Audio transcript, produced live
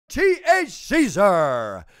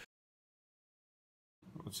T.H.Caeczar.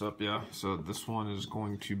 What's up, yeah? So this one is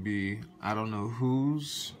going to be, I don't know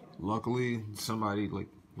whose. Luckily, somebody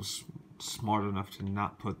was smart enough to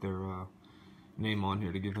not put their name on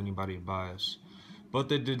here to give anybody a bias, but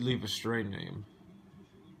they did leave a strain name.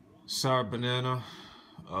 Sour Banana,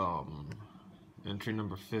 entry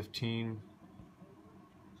number 15.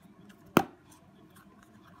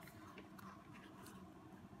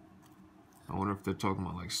 I wonder if they're talking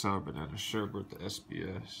about like Sour Banana Sherbet, the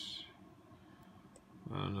SBS.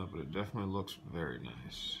 I don't know, but it definitely looks very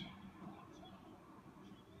nice.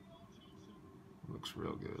 Looks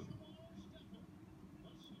real good.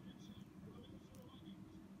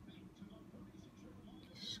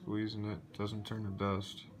 Squeezing it, doesn't turn to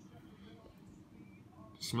dust.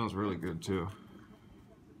 It smells really good too.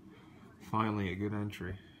 Finally a good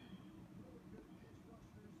entry.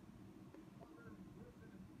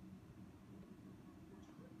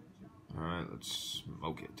 Alright, let's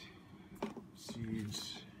smoke it.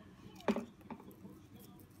 Seeds.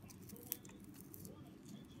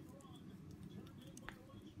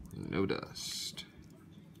 No dust.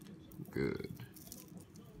 Good.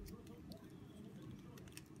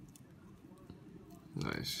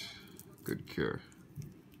 Nice. Good cure.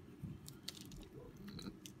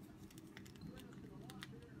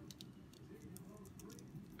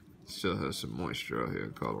 Still has some moisture out here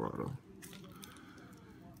in Colorado.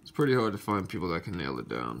 It's pretty hard to find people that can nail it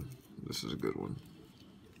down. This is a good one.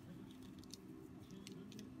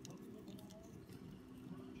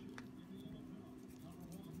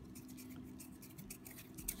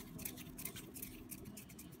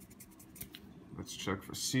 Let's check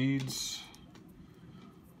for seeds.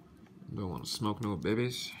 Don't want to smoke no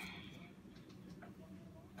babies.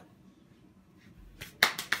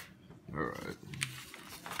 All right.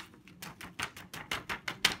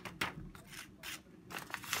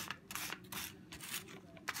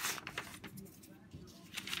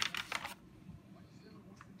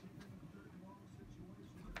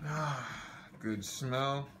 Good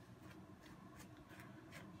smell.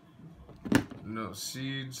 No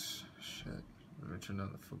seeds. Shit. Let me turn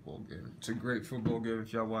on the football game. It's a great football game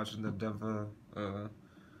if y'all watching the Denver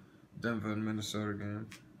and Minnesota game.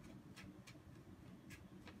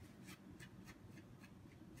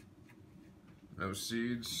 No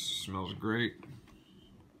seeds. Smells great.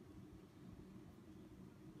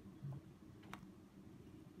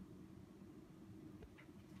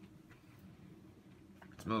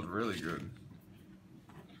 Smells really good.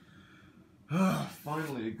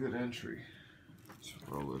 Finally a good entry. Let's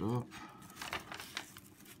roll it up.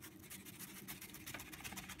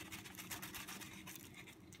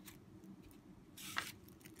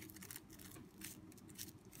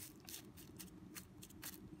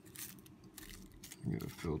 Get a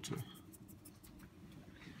filter.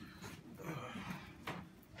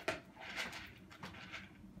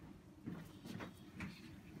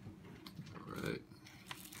 All right.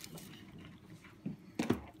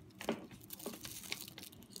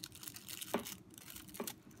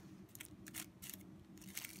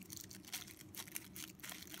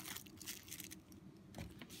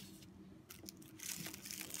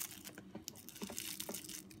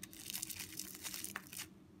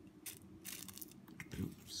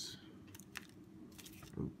 Oops.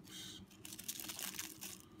 Oops.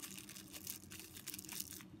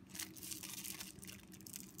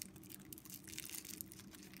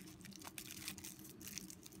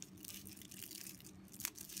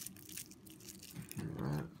 All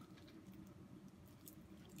right.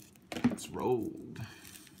 It's rolled.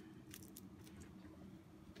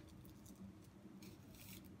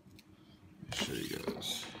 Let me show you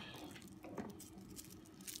guys.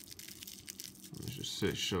 Let's just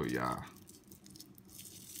say show y'all.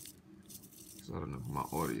 I don't know who my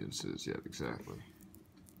audience is yet exactly.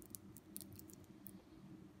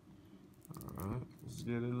 Alright, let's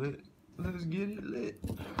get it lit. Let's get it lit.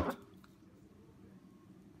 Alright,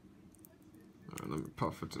 let me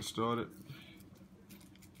puff it to start it.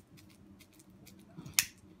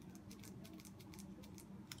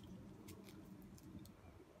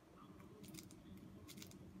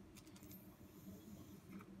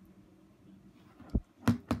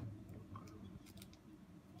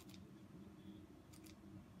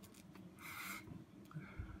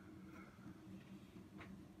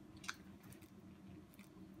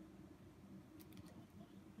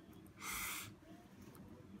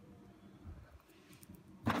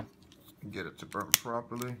 Get it to burn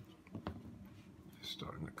properly.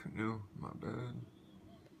 Starting the canoe, my bad.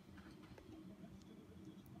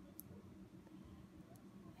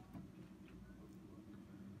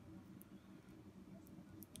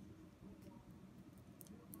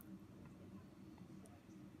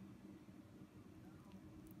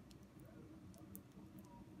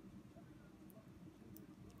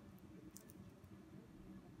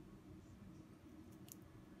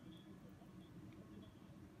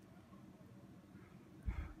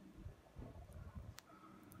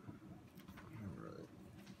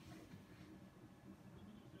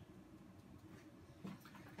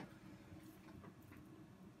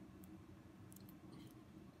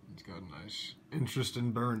 It's got a nice interest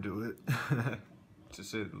and burn to it, to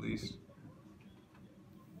say the least.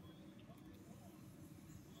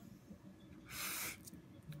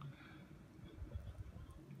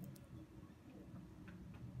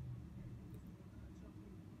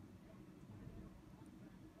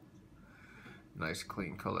 Nice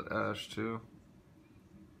clean colored ash too.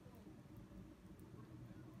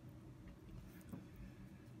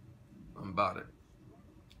 I'm about it.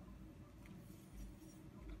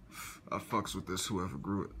 I fucks with this, whoever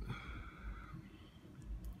grew it.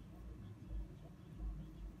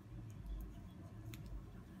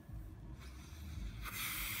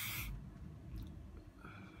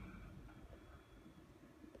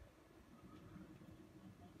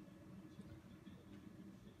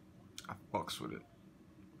 I fucks with it.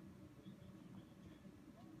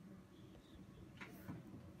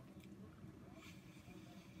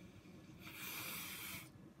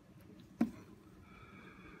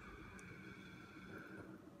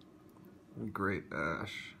 Great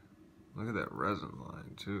ash. Look at that resin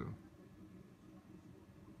line too.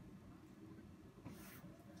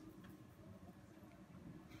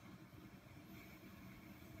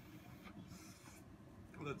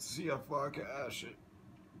 Let's see how far I can ash it.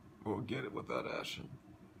 Or get it without ashing.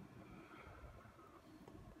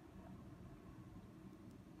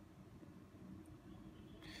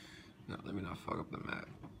 No, let me not fuck up the mat.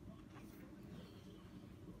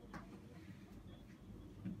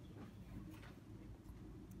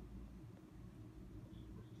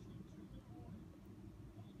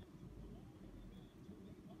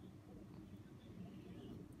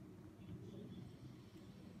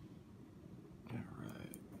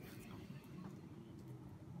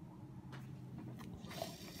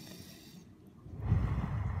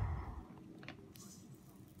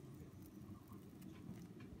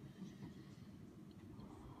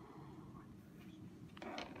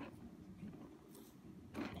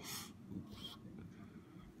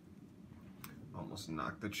 Almost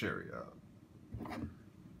knocked the cherry out.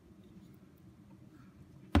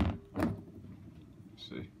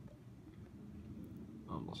 See?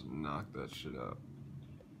 Almost knocked that shit out.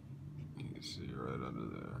 You can see right under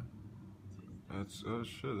there. That's, oh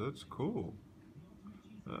shit, that's cool.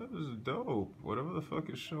 That is dope. Whatever the fuck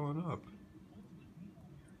is showing up.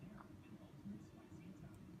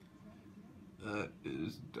 That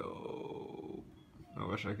is dope. I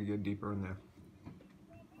wish I could get deeper in there.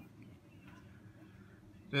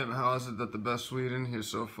 Damn, how is it that the best weed in here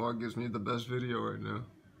so far gives me the best video right now?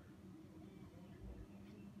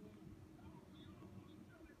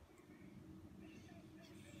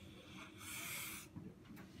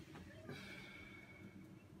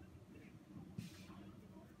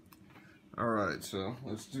 Alright, so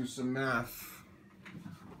let's do some math.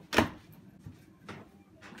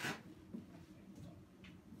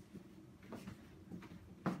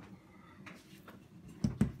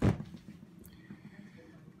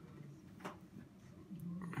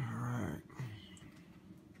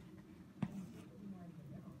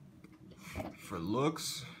 For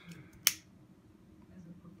looks,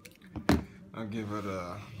 I'll give it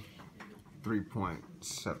a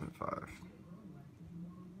 3.75.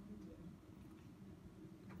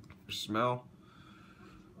 For smell,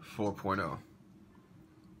 4.0.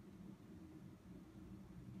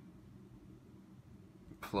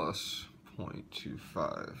 Plus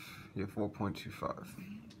 0.25. Yeah, 4.25.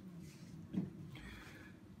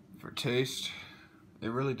 For taste, it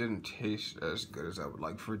really didn't taste as good as I would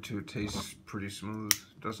like for it to. It tastes pretty smooth.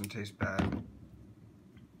 Doesn't taste bad.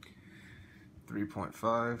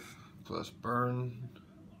 3.5 plus burn,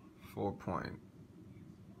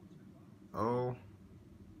 4.0.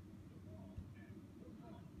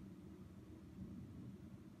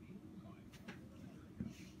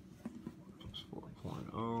 Plus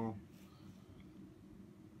 4.0.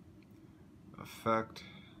 Effect.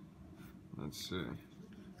 Let's see.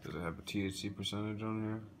 Does it have a THC percentage on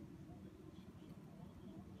here?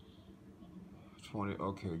 20,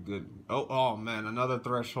 okay, good. Oh man, another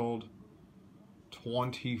threshold.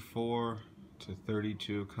 24 to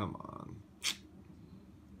 32, come on.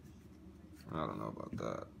 I don't know about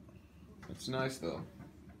that. It's nice though.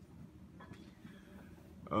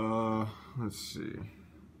 Let's see.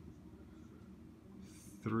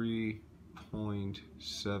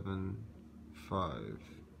 3.75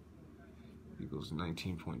 equals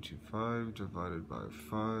 19.25 divided by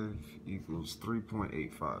 5 equals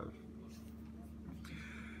 3.85.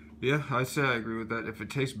 Yeah, I'd say I agree with that. If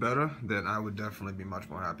it tastes better, then I would definitely be much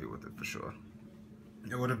more happy with it for sure.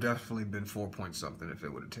 It would have definitely been 4 point something if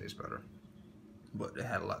it would have tasted better. But it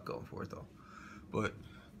had a lot going for it though. But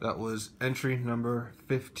That was entry number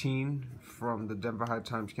 15 from the Denver High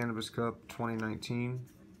Time Cannabis Cup 2019.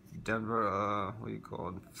 Denver, what do you call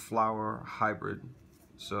it? Flower hybrid.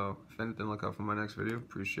 So, if anything, look out for my next video.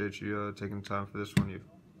 Appreciate you taking the time for this one. You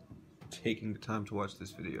taking the time to watch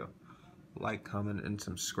this video. Like, comment, and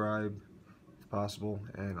subscribe if possible.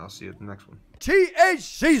 And I'll see you at the next one.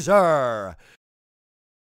 T.H.Caeczar.